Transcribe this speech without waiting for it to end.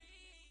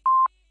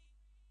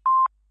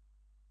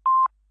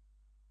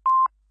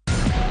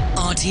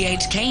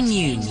RTHK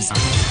News.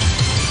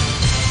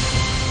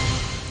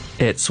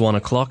 It's 1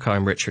 o'clock.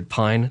 I'm Richard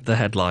Pine. The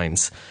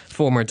headlines.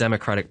 Former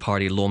Democratic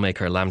Party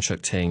lawmaker Lam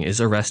Cheuk Ting is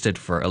arrested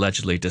for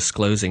allegedly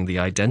disclosing the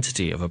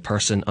identity of a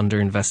person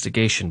under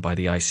investigation by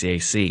the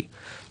ICAC.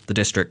 The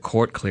district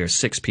court clears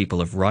 6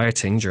 people of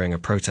rioting during a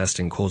protest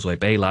in Causeway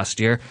Bay last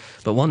year,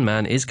 but one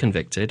man is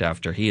convicted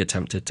after he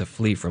attempted to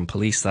flee from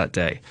police that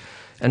day.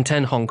 And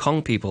 10 Hong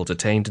Kong people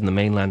detained in the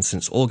mainland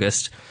since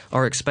August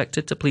are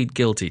expected to plead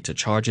guilty to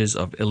charges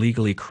of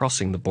illegally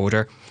crossing the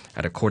border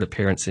at a court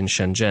appearance in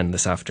Shenzhen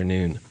this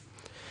afternoon.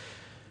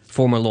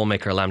 Former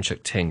lawmaker Lam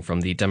Cheuk Ting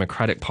from the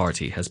Democratic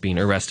Party has been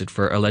arrested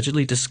for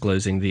allegedly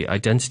disclosing the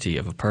identity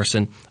of a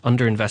person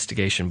under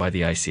investigation by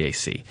the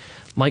ICAC.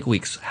 Mike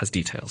Weeks has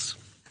details.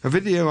 A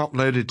video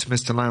uploaded to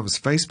Mr Lam's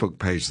Facebook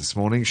page this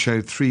morning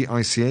showed 3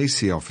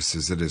 ICAC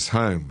officers at his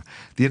home.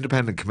 The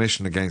Independent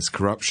Commission Against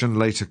Corruption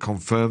later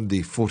confirmed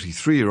the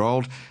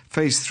 43-year-old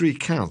faced 3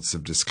 counts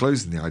of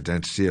disclosing the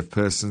identity of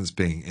persons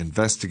being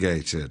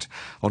investigated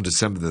on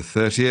December the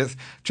 30th,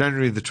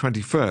 January the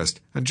 21st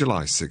and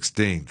July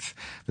 16th.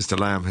 Mr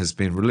Lam has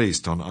been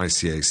released on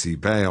ICAC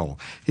bail.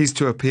 He's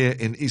to appear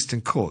in Eastern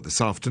Court this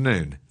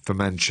afternoon for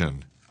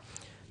mention.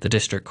 The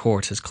district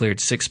court has cleared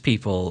 6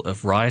 people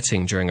of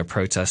rioting during a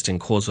protest in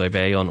Causeway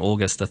Bay on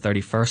August the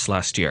 31st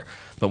last year,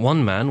 but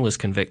one man was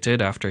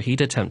convicted after he'd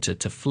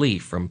attempted to flee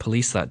from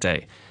police that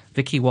day.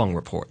 Vicky Wong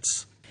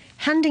reports.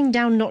 Handing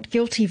down not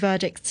guilty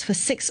verdicts for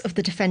 6 of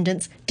the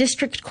defendants,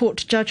 District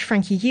Court Judge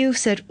Frankie Yu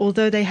said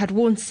although they had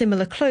worn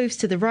similar clothes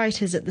to the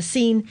rioters at the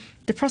scene,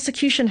 the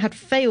prosecution had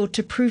failed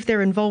to prove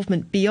their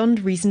involvement beyond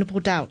reasonable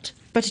doubt.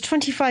 But a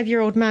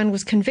 25-year-old man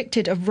was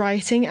convicted of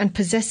rioting and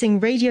possessing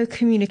radio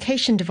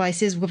communication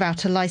devices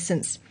without a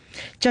license.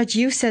 Judge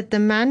Yu said the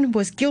man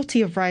was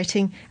guilty of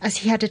rioting as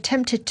he had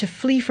attempted to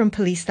flee from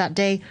police that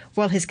day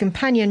while his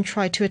companion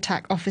tried to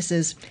attack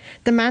officers.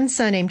 The man,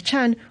 surnamed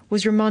Chan,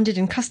 was remanded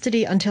in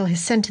custody until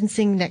his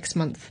sentencing next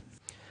month.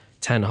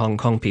 10 Hong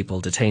Kong people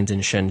detained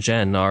in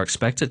Shenzhen are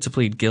expected to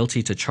plead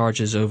guilty to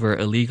charges over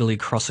illegally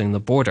crossing the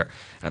border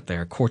at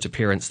their court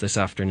appearance this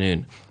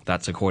afternoon.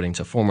 That's according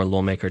to former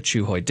lawmaker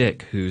Chu Hoi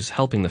Dik, who's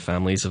helping the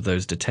families of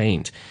those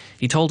detained.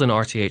 He told an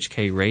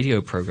RTHK radio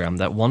program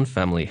that one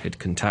family had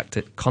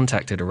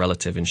contacted a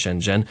relative in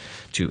Shenzhen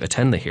to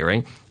attend the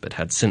hearing, but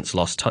had since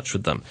lost touch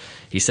with them.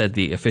 He said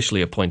the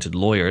officially appointed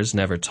lawyers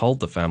never told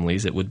the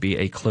families it would be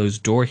a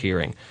closed-door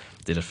hearing.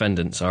 The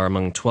defendants are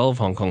among 12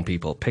 Hong Kong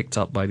people picked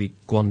up by the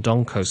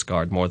Guangdong Coast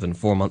Guard more than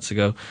 4 months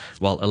ago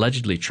while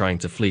allegedly trying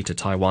to flee to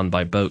Taiwan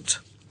by boat.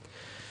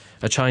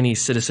 A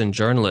Chinese citizen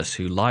journalist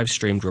who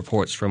live-streamed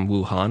reports from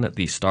Wuhan at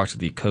the start of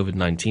the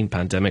COVID-19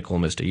 pandemic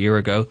almost a year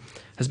ago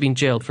has been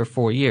jailed for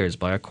 4 years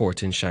by a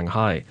court in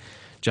Shanghai.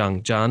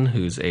 Zhang Zhan,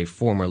 who's a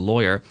former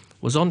lawyer,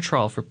 was on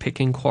trial for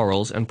picking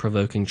quarrels and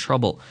provoking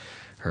trouble.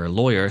 Her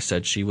lawyer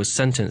said she was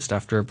sentenced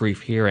after a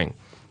brief hearing.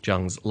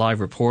 Zhang's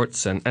live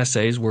reports and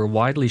essays were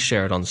widely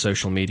shared on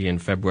social media in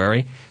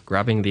February,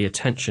 grabbing the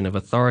attention of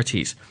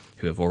authorities,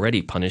 who have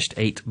already punished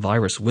 8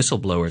 virus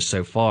whistleblowers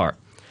so far.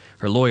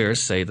 Her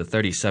lawyers say the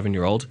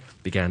 37-year-old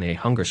began a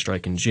hunger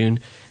strike in June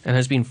and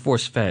has been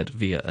force-fed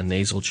via a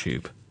nasal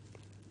tube.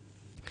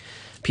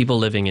 People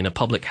living in a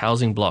public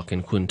housing block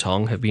in Kwun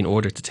Tong have been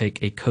ordered to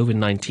take a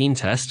COVID-19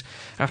 test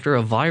after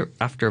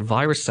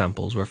virus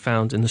samples were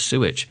found in the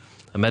sewage.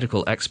 A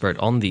medical expert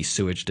on the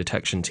sewage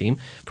detection team,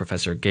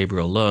 Professor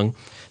Gabriel Leung,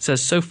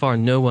 says so far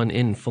no one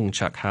in Fung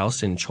Chak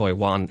House in Choi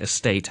Wan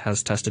Estate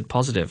has tested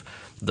positive.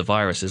 The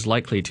virus is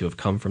likely to have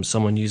come from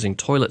someone using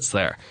toilets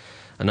there.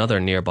 Another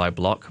nearby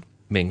block,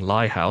 Ming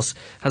Lai House,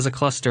 has a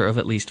cluster of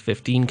at least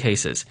 15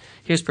 cases.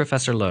 Here's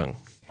Professor Leung.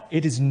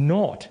 It is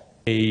not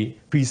a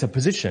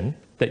presupposition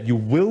that you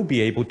will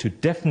be able to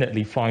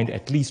definitely find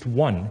at least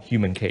one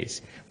human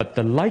case. But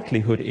the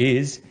likelihood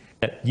is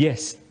that,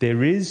 yes,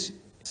 there is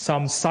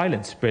some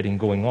silent spreading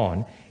going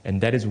on,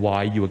 and that is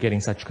why you are getting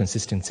such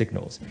consistent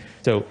signals.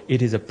 So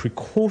it is a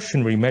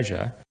precautionary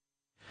measure.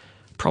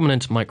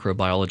 Prominent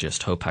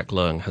microbiologist Ho Pak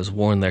Leung has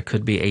warned there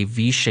could be a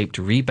V-shaped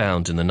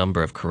rebound in the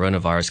number of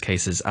coronavirus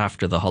cases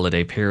after the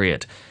holiday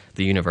period.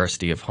 The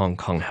University of Hong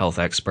Kong health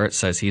expert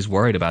says he's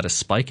worried about a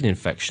spike in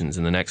infections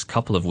in the next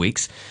couple of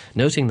weeks,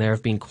 noting there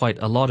have been quite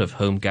a lot of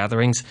home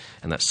gatherings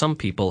and that some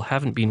people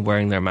haven't been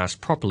wearing their mask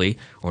properly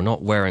or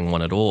not wearing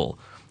one at all.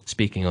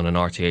 Speaking on an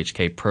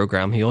RTHK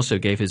program, he also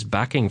gave his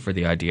backing for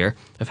the idea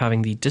of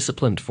having the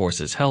disciplined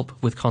forces help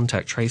with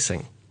contact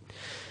tracing.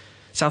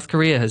 South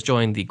Korea has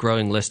joined the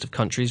growing list of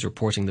countries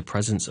reporting the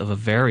presence of a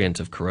variant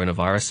of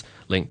coronavirus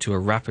linked to a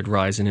rapid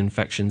rise in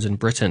infections in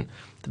Britain.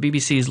 The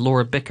BBC's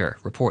Laura Bicker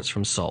reports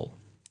from Seoul.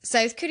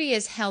 South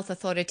Korea's health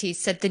authorities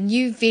said the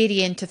new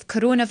variant of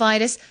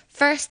coronavirus,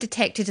 first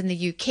detected in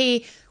the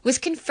UK, was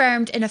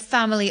confirmed in a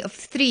family of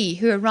 3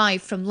 who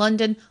arrived from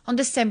London on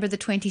December the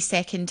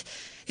 22nd.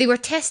 They were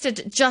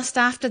tested just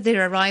after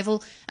their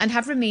arrival and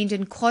have remained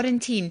in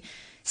quarantine.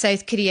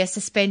 South Korea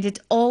suspended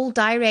all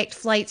direct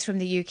flights from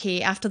the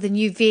UK after the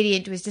new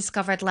variant was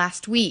discovered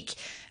last week.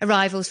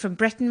 Arrivals from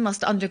Britain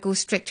must undergo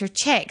stricter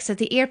checks at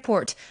the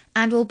airport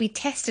and will be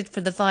tested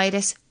for the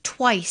virus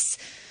twice.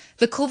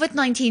 The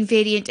COVID-19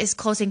 variant is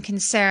causing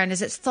concern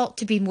as it's thought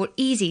to be more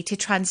easy to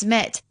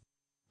transmit.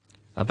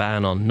 A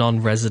ban on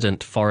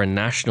non-resident foreign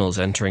nationals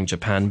entering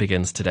Japan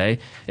begins today.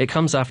 It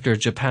comes after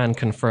Japan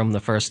confirmed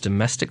the first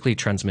domestically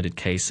transmitted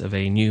case of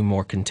a new,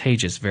 more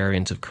contagious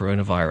variant of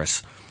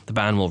coronavirus. The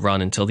ban will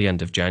run until the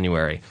end of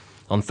January.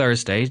 On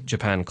Thursday,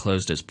 Japan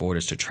closed its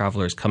borders to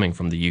travellers coming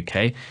from the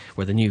UK,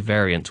 where the new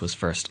variant was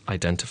first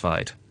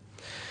identified.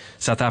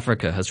 South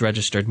Africa has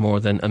registered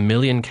more than 1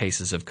 million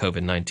cases of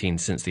COVID-19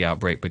 since the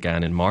outbreak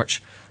began in March.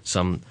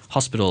 Some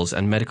hospitals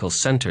and medical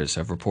centres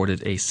have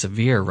reported a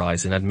severe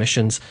rise in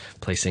admissions,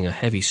 placing a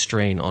heavy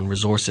strain on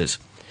resources.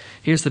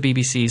 Here's the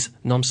BBC's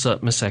Nomsa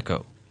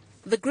Maseko.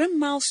 The grim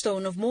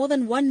milestone of more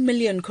than 1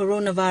 million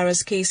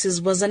coronavirus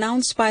cases was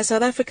announced by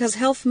South Africa's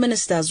Health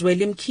Minister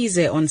Zweli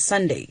Mkhize on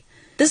Sunday.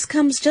 This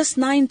comes just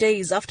 9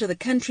 days after the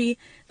country,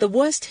 the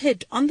worst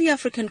hit on the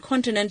African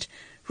continent,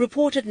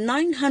 reported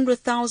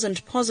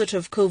 900,000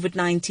 positive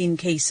COVID-19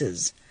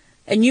 cases.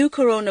 A new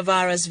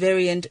coronavirus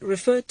variant,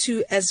 referred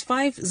to as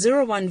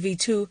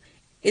 501v2,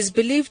 is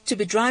believed to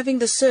be driving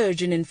the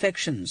surge in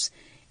infections.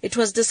 It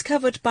was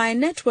discovered by a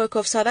network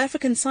of South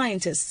African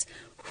scientists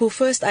who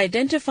first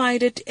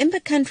identified it in the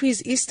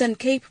country's Eastern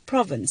Cape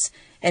province,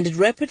 and it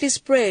rapidly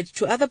spread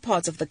to other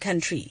parts of the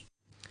country.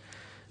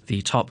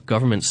 The top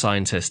government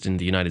scientist in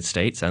the United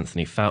States,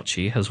 Anthony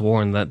Fauci, has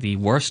warned that the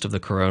worst of the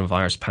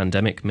coronavirus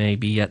pandemic may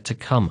be yet to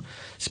come.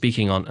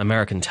 Speaking on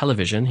American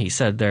television, he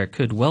said there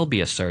could well be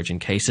a surge in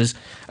cases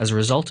as a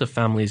result of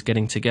families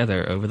getting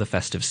together over the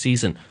festive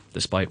season,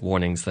 despite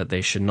warnings that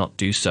they should not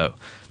do so.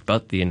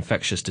 But the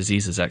infectious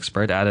diseases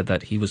expert added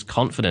that he was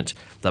confident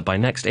that by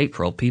next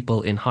April,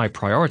 people in high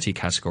priority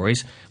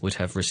categories would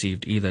have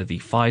received either the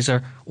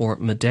Pfizer or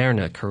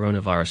Moderna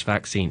coronavirus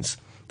vaccines.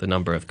 The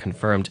number of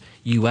confirmed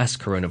U.S.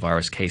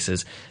 coronavirus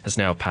cases has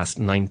now passed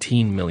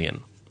 19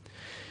 million.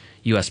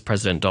 U.S.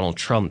 President Donald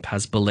Trump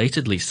has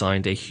belatedly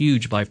signed a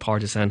huge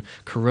bipartisan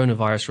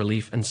coronavirus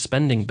relief and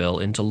spending bill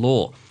into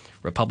law.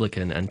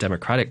 Republican and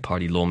Democratic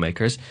Party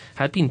lawmakers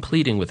had been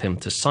pleading with him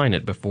to sign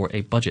it before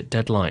a budget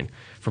deadline.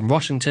 From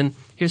Washington,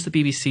 here's the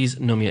BBC's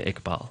Nomia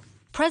Iqbal.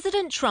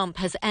 President Trump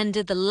has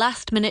ended the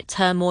last-minute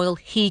turmoil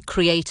he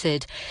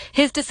created.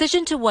 His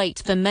decision to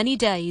wait for many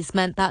days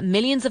meant that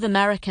millions of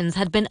Americans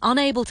had been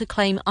unable to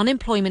claim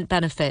unemployment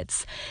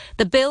benefits.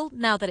 The bill,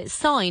 now that it's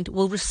signed,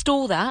 will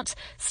restore that,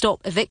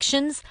 stop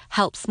evictions,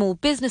 help small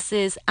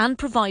businesses and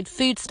provide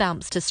food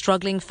stamps to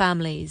struggling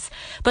families.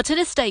 But in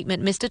a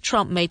statement, Mr.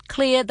 Trump made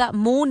clear that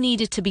more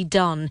needed to be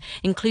done,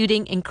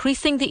 including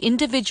increasing the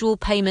individual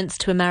payments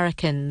to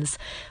Americans.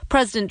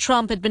 President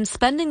Trump had been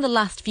spending the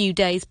last few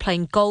days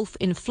playing golf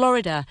in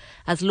Florida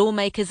as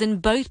lawmakers in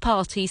both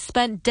parties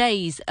spent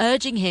days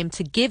urging him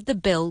to give the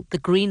bill the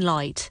green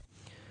light.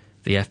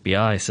 The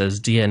FBI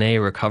says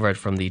DNA recovered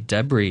from the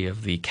debris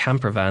of the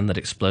camper van that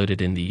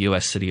exploded in the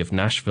U.S. city of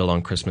Nashville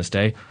on Christmas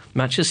Day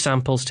matches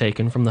samples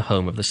taken from the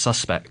home of the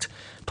suspect.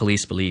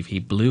 Police believe he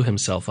blew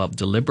himself up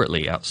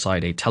deliberately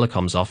outside a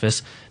telecoms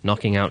office,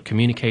 knocking out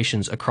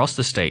communications across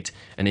the state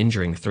and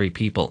injuring 3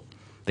 people.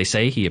 They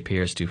say he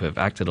appears to have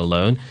acted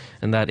alone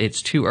and that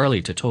it's too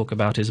early to talk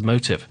about his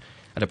motive.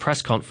 At a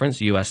press conference,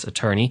 U.S.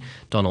 Attorney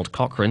Donald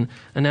Cochran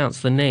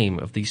announced the name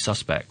of the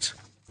suspect.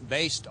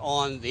 Based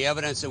on the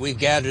evidence that we've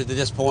gathered to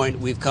this point,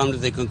 we've come to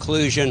the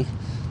conclusion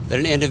that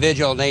an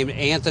individual named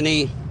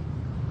Anthony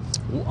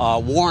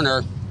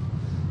Warner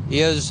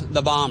is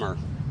the bomber,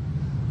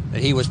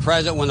 that he was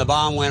present when the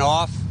bomb went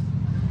off,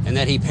 and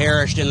that he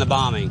perished in the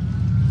bombing.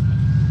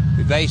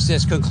 We base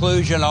this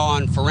conclusion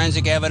on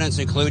forensic evidence,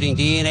 including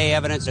DNA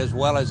evidence, as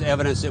well as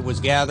evidence that was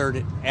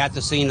gathered at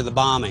the scene of the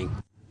bombing.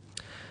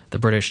 The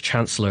British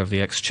Chancellor of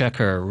the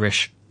Exchequer,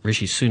 Rishi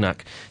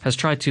Sunak, has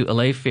tried to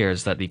allay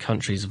fears that the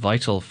country's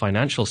vital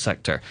financial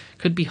sector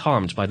could be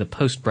harmed by the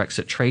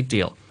post-Brexit trade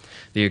deal.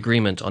 The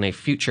agreement on a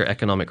future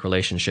economic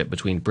relationship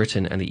between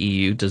Britain and the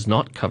EU does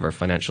not cover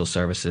financial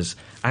services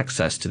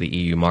access to the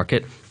EU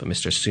market, but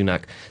Mr.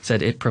 Sunak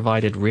said it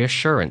provided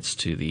reassurance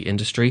to the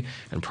industry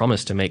and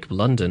promised to make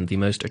London the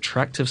most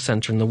attractive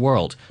centre in the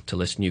world to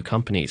list new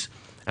companies.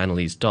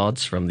 Annalise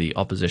Dodds from the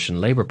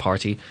opposition Labour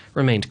Party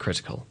remained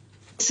critical.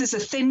 This is a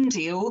thin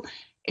deal.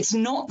 It's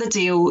not the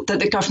deal that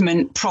the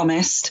government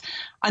promised.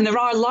 And there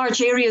are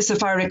large areas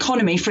of our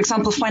economy, for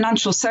example,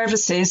 financial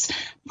services,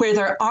 where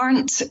there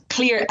aren't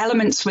clear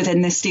elements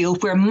within this deal,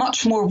 where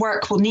much more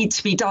work will need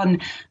to be done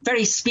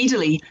very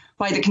speedily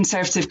by the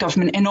Conservative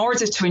government in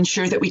order to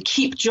ensure that we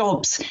keep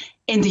jobs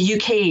in the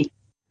UK.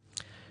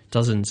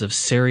 Dozens of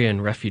Syrian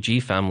refugee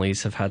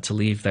families have had to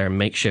leave their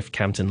makeshift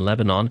camp in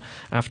Lebanon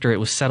after it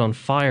was set on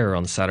fire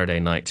on Saturday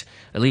night.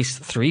 At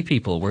least 3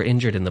 people were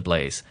injured in the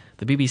blaze.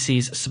 The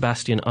BBC's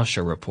Sebastian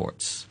Usher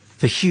reports.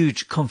 The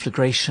huge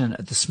conflagration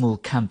at the small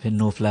camp in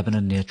North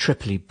Lebanon near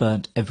Tripoli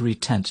burnt every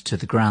tent to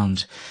the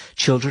ground.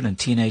 Children and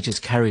teenagers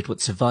carried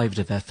what survived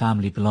of their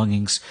family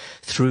belongings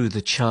through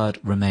the charred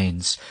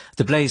remains.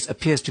 The blaze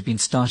appears to have been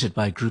started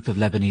by a group of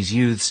Lebanese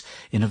youths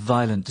in a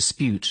violent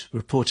dispute,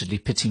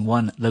 reportedly pitting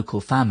one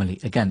local family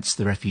against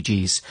the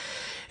refugees.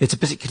 It's a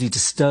particularly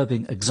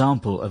disturbing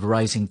example of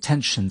rising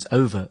tensions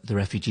over the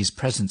refugees'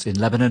 presence in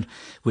Lebanon,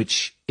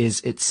 which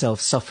is itself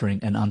suffering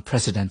an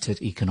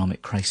unprecedented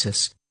economic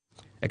crisis.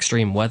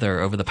 Extreme weather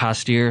over the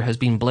past year has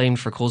been blamed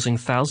for causing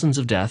thousands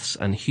of deaths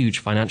and huge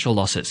financial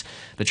losses.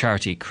 The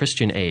charity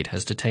Christian Aid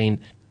has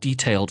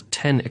detailed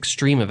 10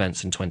 extreme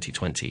events in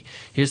 2020.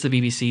 Here's the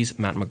BBC's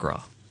Matt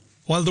McGrath.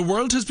 While the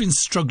world has been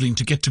struggling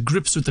to get to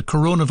grips with the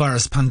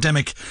coronavirus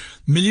pandemic,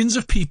 millions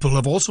of people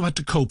have also had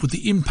to cope with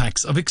the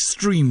impacts of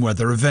extreme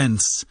weather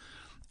events.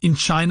 In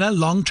China,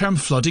 long-term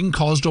flooding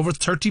caused over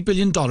 $30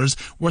 billion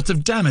worth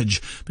of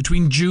damage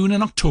between June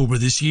and October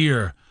this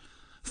year.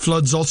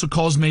 Floods also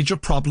caused major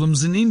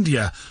problems in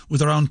India,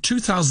 with around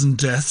 2,000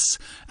 deaths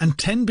and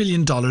 $10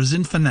 billion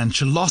in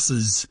financial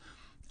losses.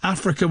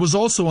 Africa was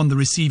also on the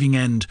receiving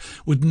end,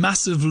 with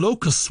massive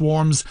locust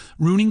swarms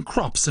ruining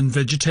crops and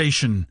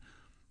vegetation.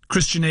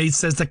 Christian Aid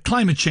says that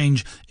climate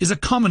change is a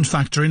common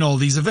factor in all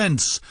these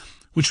events,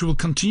 which will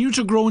continue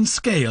to grow in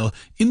scale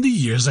in the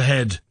years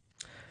ahead.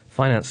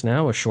 Finance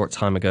now. A short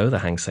time ago, the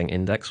Hang Seng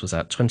Index was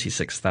at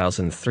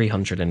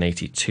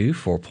 26,382,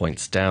 4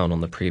 points down on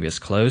the previous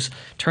close.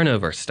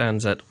 Turnover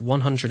stands at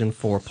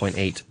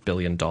 $104.8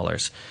 billion.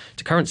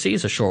 To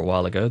currencies, a short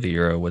while ago, the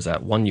euro was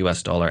at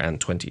 $1 and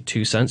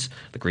 22 cents.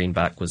 The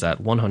greenback was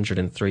at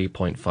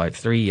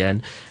 103.53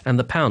 yen, and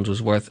the pound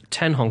was worth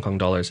 10 Hong Kong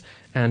dollars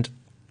and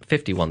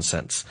 51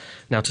 cents.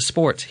 Now to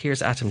sport,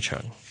 here's Atom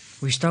Chung.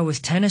 We start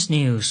with tennis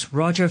news.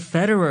 Roger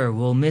Federer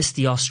will miss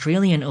the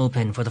Australian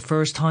Open for the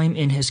first time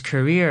in his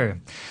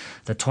career.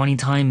 The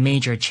 20-time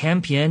major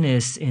champion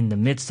is in the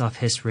midst of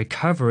his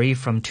recovery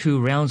from 2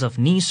 rounds of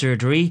knee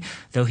surgery,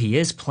 though he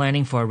is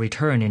planning for a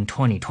return in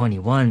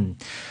 2021.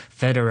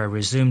 Federer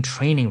resumed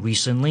training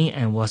recently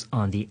and was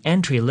on the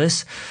entry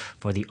list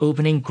for the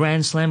opening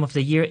Grand Slam of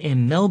the year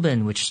in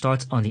Melbourne, which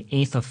starts on the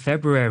 8th of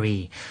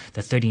February.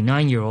 The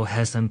 39-year-old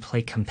hasn't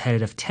played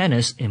competitive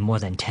tennis in more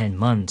than 10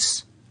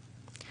 months.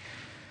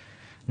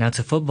 Now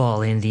to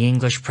football in the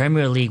English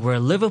Premier League, where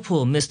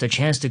Liverpool missed a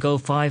chance to go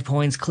 5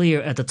 points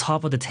clear at the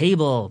top of the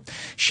table.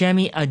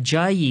 Semi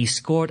Ajayi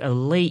scored a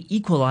late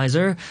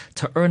equaliser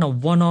to earn a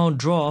 1-1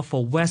 draw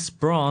for West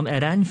Brom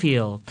at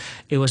Anfield.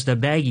 It was the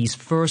Baggies'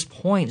 first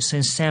point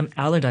since Sam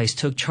Allardyce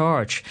took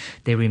charge.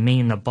 They remain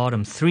in the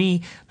bottom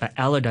 3, but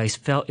Allardyce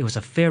felt it was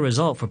a fair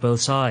result for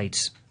both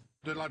sides.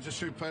 The lads are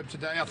superb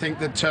today. I think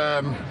that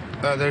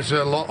there's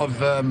a lot of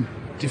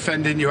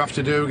defending you have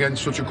to do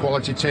against such a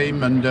quality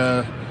team,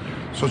 and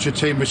such a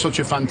team with such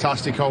a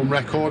fantastic home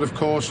record, of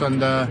course,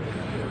 and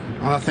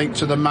I think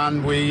to the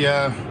man we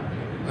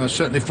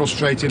certainly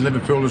frustrated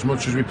Liverpool as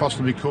much as we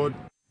possibly could.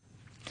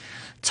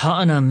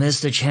 Tottenham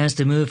missed a chance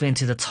to move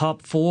into the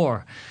top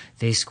 4.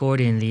 They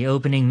scored in the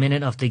opening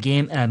minute of the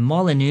game at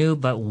Molineux,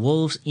 but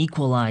Wolves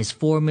equalised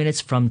 4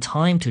 minutes from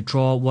time to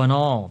draw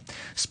 1-1.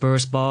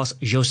 Spurs boss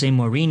Jose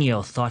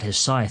Mourinho thought his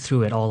side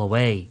threw it all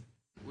away.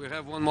 We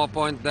have 1 more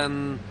point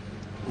than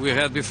we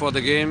had before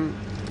the game,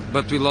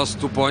 but we lost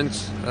 2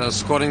 points,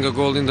 scoring a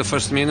goal in the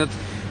first minute,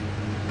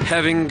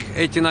 having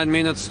 89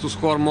 minutes to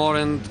score more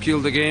and kill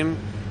the game,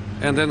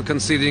 and then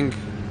conceding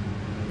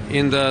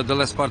in the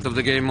last part of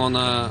the game on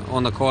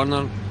a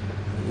corner.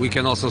 We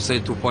can also say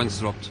 2 points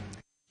dropped.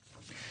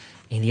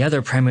 In the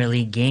other Premier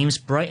League games,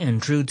 Brighton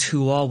drew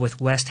 2-2 with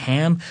West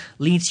Ham.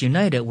 Leeds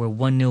United were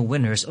 1-0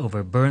 winners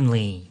over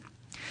Burnley.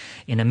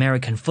 In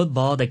American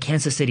football, the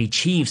Kansas City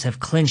Chiefs have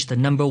clinched the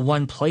number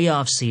 1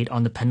 playoff seed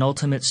on the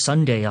penultimate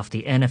Sunday of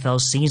the NFL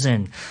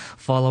season,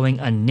 following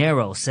a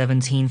narrow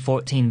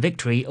 17-14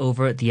 victory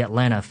over the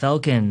Atlanta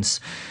Falcons.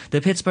 The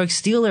Pittsburgh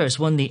Steelers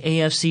won the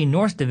AFC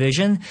North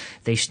Division.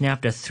 They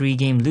snapped a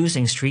 3-game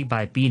losing streak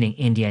by beating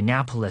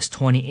Indianapolis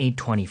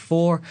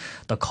 28-24.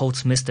 The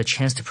Colts missed a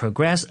chance to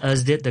progress,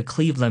 as did the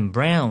Cleveland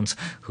Browns,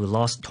 who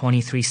lost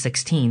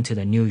 23-16 to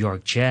the New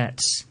York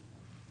Jets.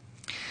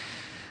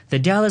 The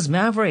Dallas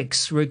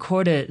Mavericks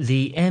recorded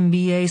the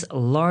NBA's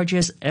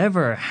largest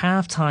ever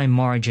halftime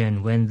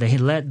margin when they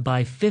led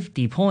by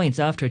 50 points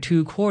after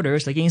 2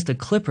 quarters against the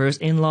Clippers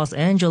in Los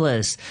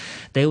Angeles.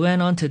 They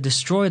went on to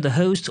destroy the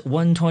hosts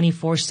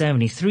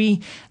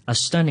 124-73, a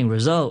stunning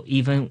result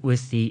even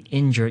with the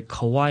injured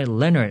Kawhi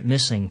Leonard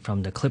missing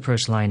from the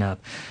Clippers lineup.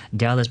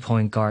 Dallas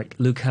point guard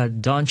Luka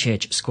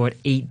Doncic scored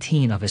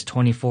 18 of his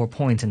 24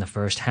 points in the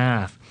first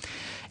half.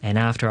 And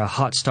after a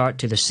hot start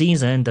to the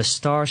season, the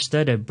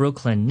star-studded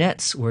Brooklyn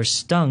Nets were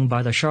stung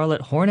by the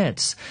Charlotte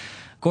Hornets.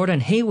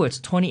 Gordon Hayward's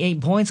 28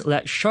 points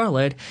led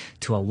Charlotte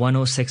to a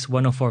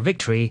 106-104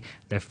 victory,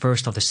 their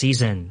first of the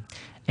season.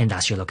 And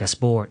that's your look at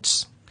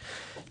sports.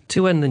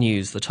 To end the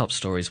news, the top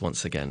stories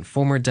once again.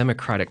 Former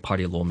Democratic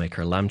Party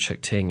lawmaker Lam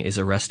Cheuk Ting is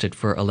arrested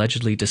for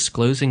allegedly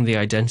disclosing the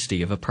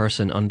identity of a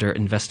person under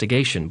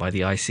investigation by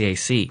the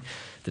ICAC.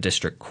 The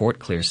district court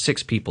clears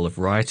 6 people of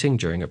rioting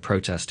during a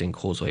protest in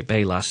Causeway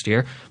Bay last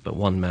year, but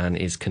 1 man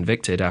is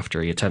convicted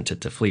after he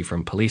attempted to flee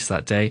from police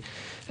that day.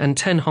 And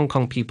 10 Hong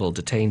Kong people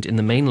detained in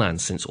the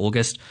mainland since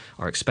August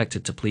are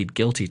expected to plead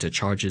guilty to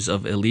charges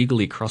of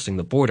illegally crossing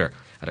the border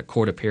at a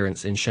court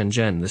appearance in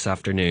Shenzhen this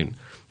afternoon.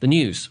 The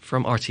news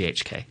from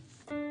RTHK.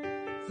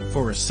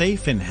 For a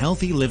safe and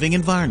healthy living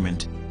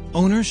environment,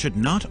 owners should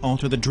not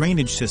alter the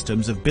drainage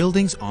systems of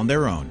buildings on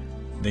their own.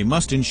 They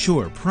must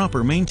ensure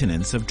proper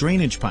maintenance of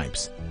drainage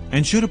pipes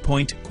and should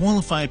appoint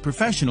qualified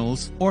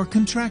professionals or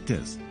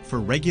contractors for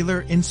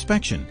regular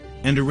inspection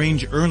and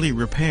arrange early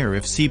repair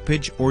if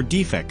seepage or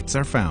defects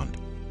are found.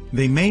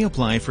 They may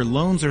apply for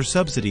loans or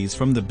subsidies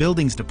from the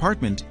Buildings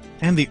Department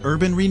and the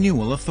Urban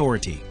Renewal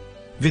Authority.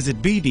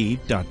 Visit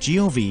bd.gov.hk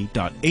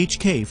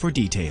for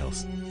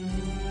details.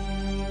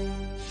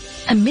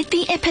 Amid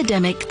the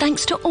epidemic,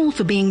 thanks to all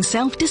for being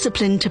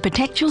self-disciplined to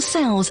protect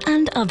yourselves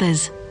and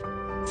others.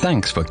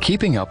 Thanks for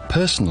keeping up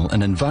personal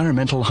and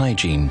environmental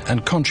hygiene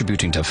and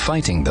contributing to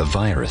fighting the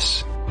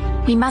virus.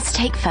 We must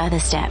take further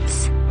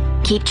steps.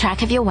 Keep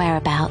track of your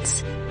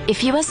whereabouts.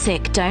 If you are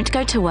sick, don't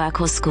go to work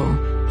or school.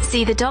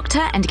 See the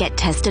doctor and get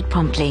tested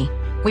promptly.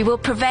 We will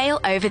prevail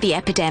over the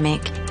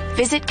epidemic.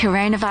 Visit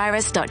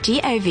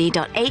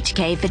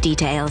coronavirus.gov.hk for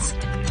details.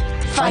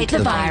 Fight the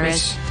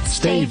virus.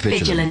 Stay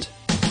vigilant.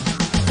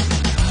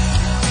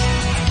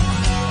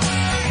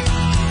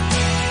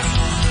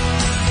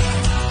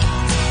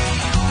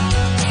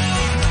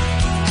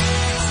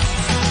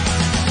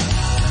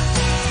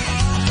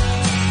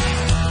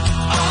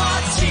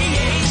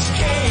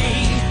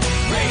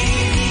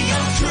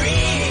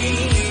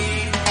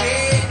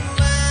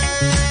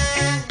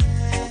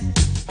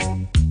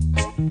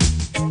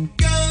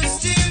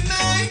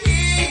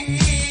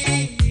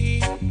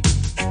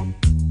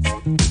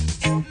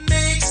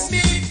 Makes me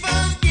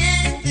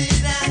forget this.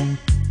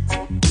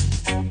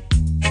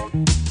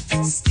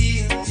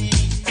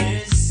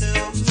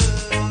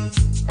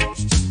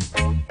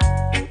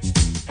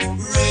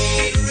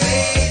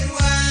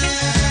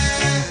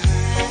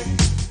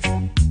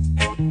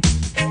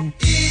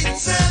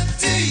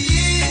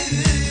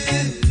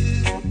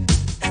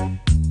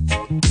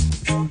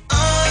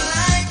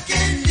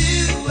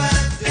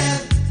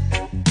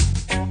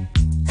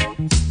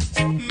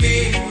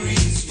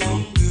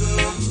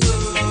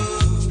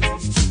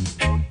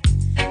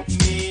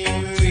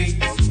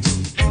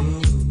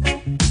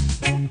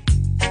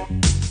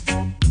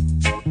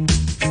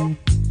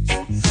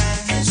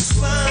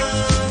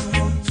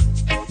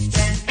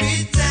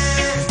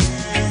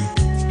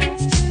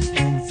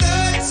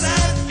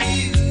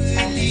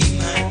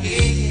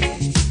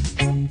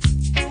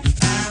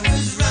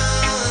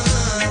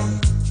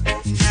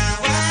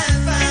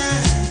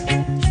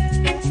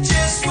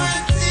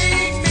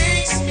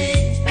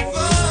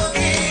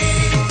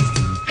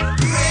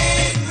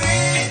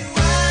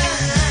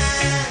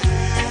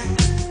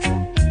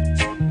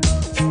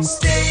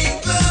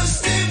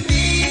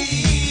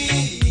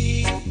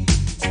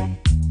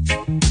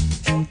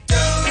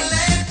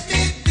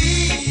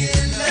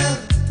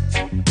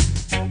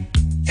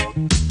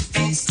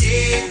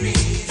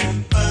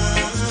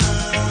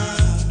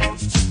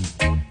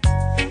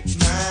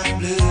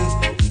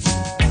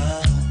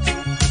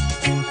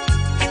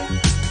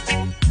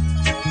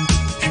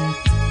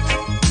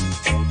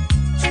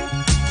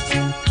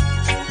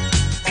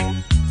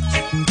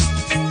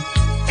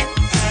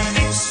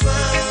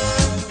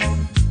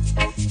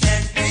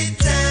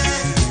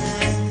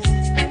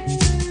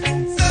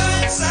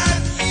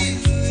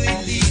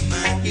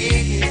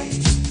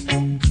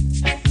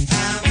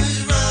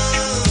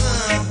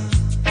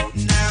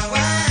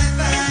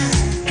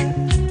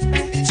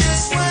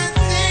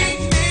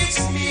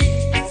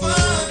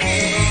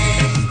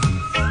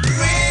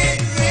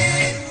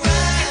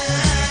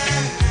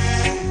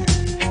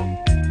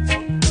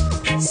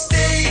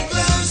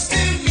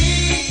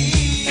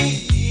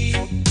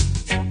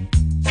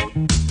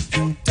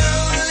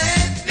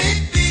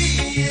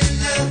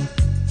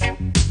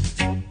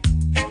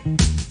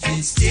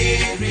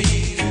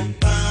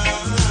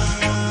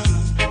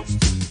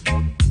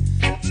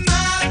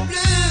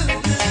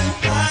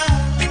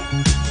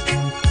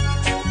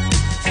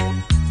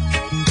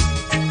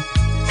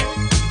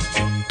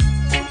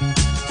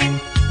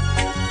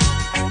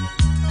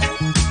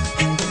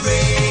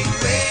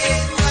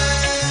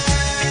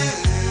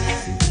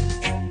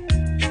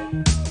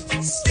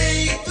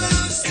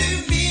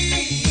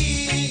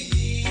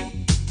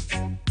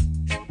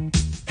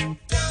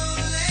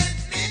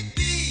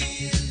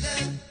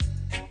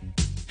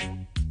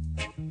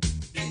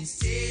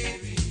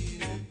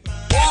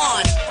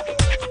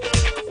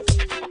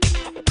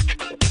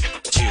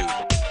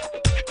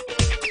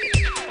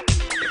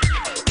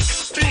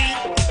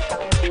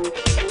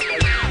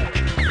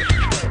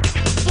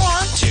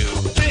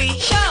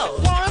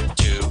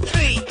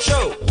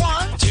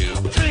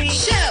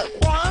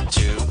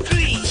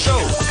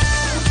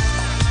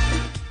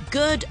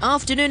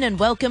 afternoon and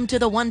welcome to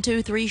the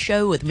 123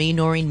 show with me,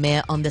 Noreen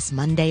Mayer, on this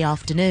Monday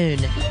afternoon.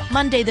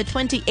 Monday the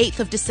 28th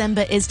of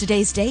December is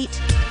today's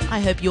date. I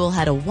hope you all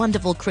had a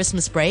wonderful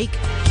Christmas break,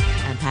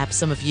 and perhaps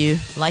some of you,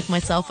 like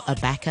myself, are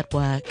back at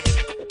work.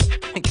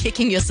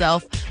 Kicking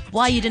yourself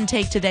why you didn't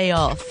take today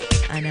off.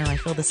 I know, I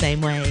feel the same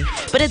way.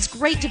 But it's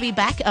great to be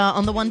back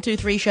on the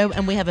 123 show,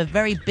 and we have a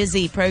very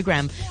busy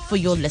program for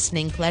your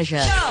listening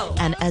pleasure.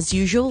 And as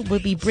usual, we'll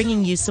be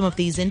bringing you some of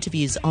these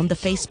interviews on the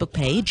Facebook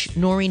page.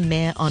 Noreen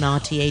Mayer on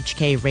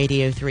RTHK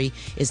Radio 3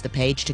 is the page to